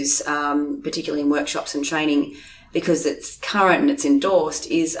use, particularly in workshops and training, because it's current and it's endorsed,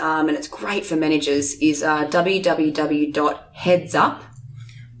 is and it's great for managers, is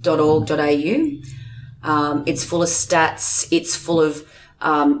www.headsup.org.au. It's full of stats. It's full of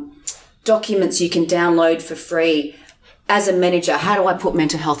documents you can download for free. As a manager, how do I put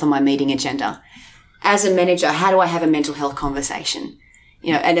mental health on my meeting agenda? As a manager, how do I have a mental health conversation?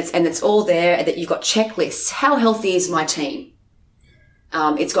 And it's all there, that you've got checklists. How healthy is my team?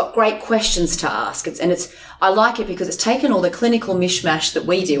 It's got great questions to ask. I like it because it's taken all the clinical mishmash that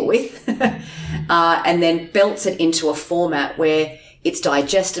we deal with and then belts it into a format where it's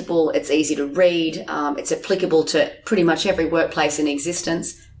digestible, it's easy to read, it's applicable to pretty much every workplace in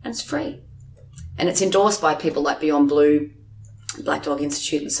existence, and it's free. And it's endorsed by people like Beyond Blue, Black Dog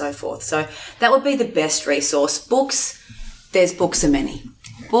Institute and so forth. So that would be the best resource. Books, there's books are many.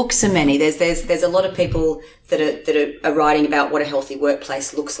 Books are many. There's a lot of people that are writing about what a healthy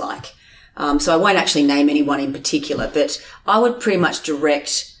workplace looks like. So I won't actually name anyone in particular, but I would pretty much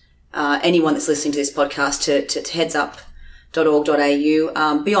direct anyone that's listening to this podcast to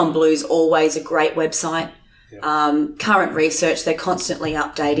headsup.org.au. Beyond Blue is always a great website. Yep. Current research, they're constantly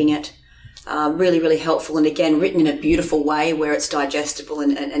updating it. Really, really helpful, and again, written in a beautiful way where it's digestible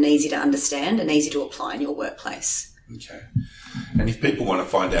and easy to understand and easy to apply in your workplace. Okay. And if people want to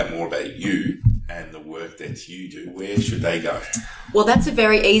find out more about you and the work that you do, where should they go? Well, that's a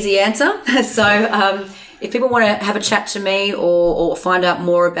very easy answer. So if people want to have a chat to me or find out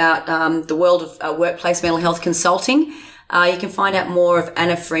more about the world of workplace mental health consulting, you can find out more of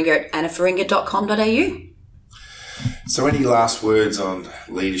Anna Feringa at annaferinga.com.au. So any last words on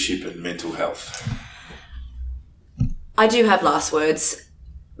leadership and mental health? I do have last words.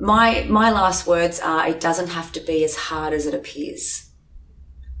 My last words are, it doesn't have to be as hard as it appears.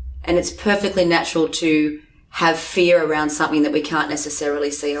 And it's perfectly natural to have fear around something that we can't necessarily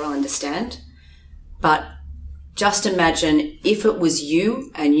see or understand. But just imagine if it was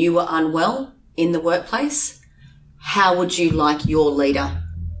you and you were unwell in the workplace, how would you like your leader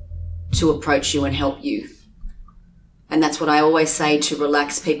to approach you and help you? And that's what I always say to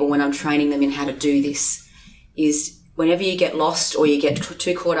relax people when I'm training them in how to do this, is whenever you get lost or you get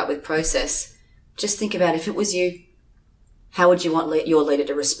too caught up with process, just think about if it was you, how would you want your leader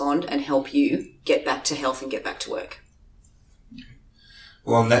to respond and help you get back to health and get back to work?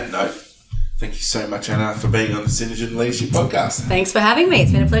 Well, on that note, thank you so much, Anna, for being on the Synergen Leadership Podcast. Thanks for having me.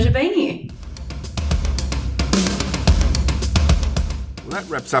 It's been a pleasure being here. Well, that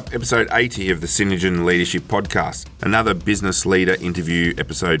wraps up episode 80 of the Synergen Leadership Podcast, another business leader interview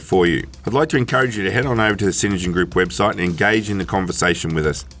episode for you. I'd like to encourage you to head on over to the Synergen Group website and engage in the conversation with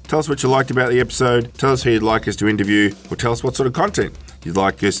us. Tell us what you liked about the episode, tell us who you'd like us to interview, or tell us what sort of content you'd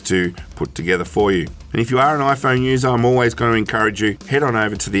like us to put together for you. And if you are an iPhone user, I'm always going to encourage you, head on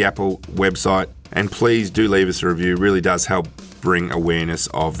over to the Apple website and please do leave us a review. It really does help bring awareness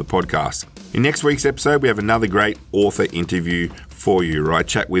of the podcast. In next week's episode, we have another great author interview for you, where I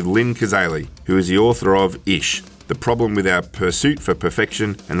chat with Lynn Kazali, who is the author of Ish, The Problem with Our Pursuit for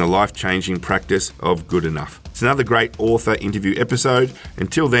Perfection and the Life-Changing Practice of Good Enough. It's another great author interview episode.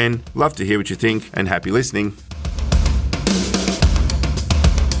 Until then, love to hear what you think and happy listening.